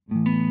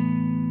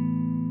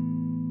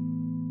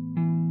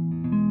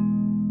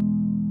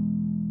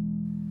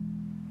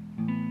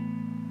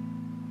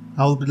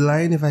I would be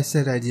lying if I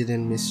said I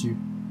didn't miss you.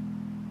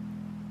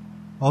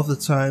 All the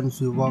times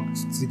we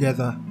walked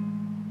together,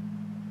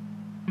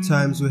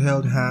 times we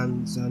held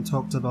hands and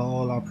talked about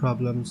all our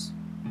problems.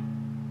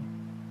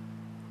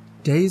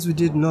 Days we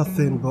did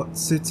nothing but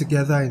sit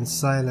together in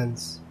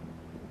silence,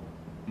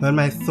 when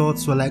my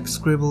thoughts were like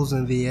scribbles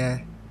in the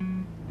air,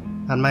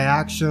 and my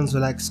actions were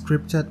like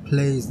scripted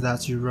plays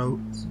that you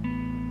wrote.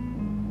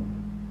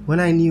 When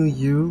I knew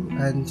you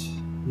and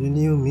you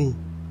knew me.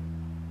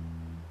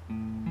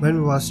 When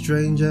we were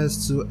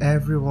strangers to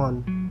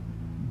everyone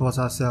but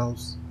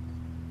ourselves.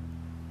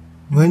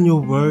 When your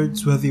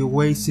words were the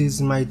oasis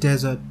in my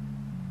desert.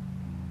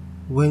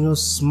 When your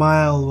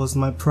smile was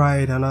my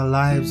pride and our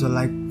lives were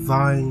like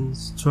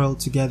vines twirled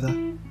together.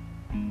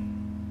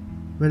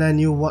 When I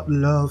knew what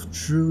love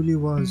truly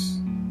was.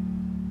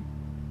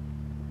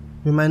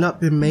 We might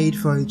not be made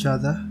for each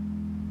other.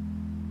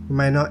 We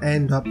might not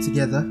end up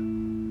together.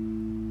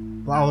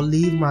 But I'll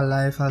live my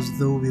life as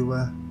though we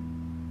were.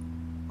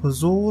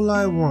 'Cause all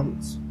I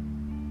want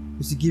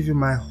is to give you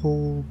my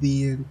whole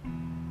being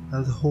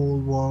and the whole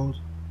world.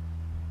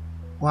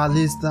 Or at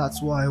least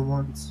that's what I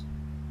want.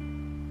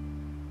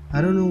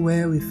 I don't know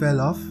where we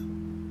fell off,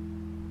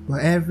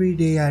 but every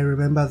day I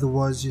remember the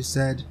words you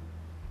said.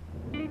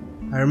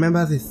 I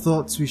remember the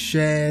thoughts we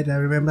shared, I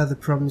remember the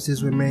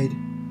promises we made.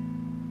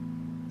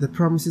 The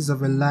promises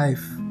of a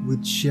life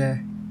we'd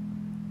share.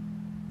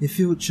 A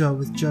future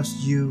with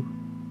just you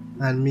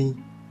and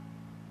me.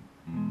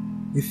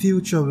 A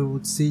future we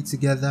would see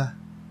together,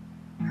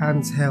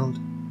 hands held,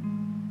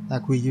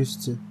 like we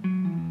used to.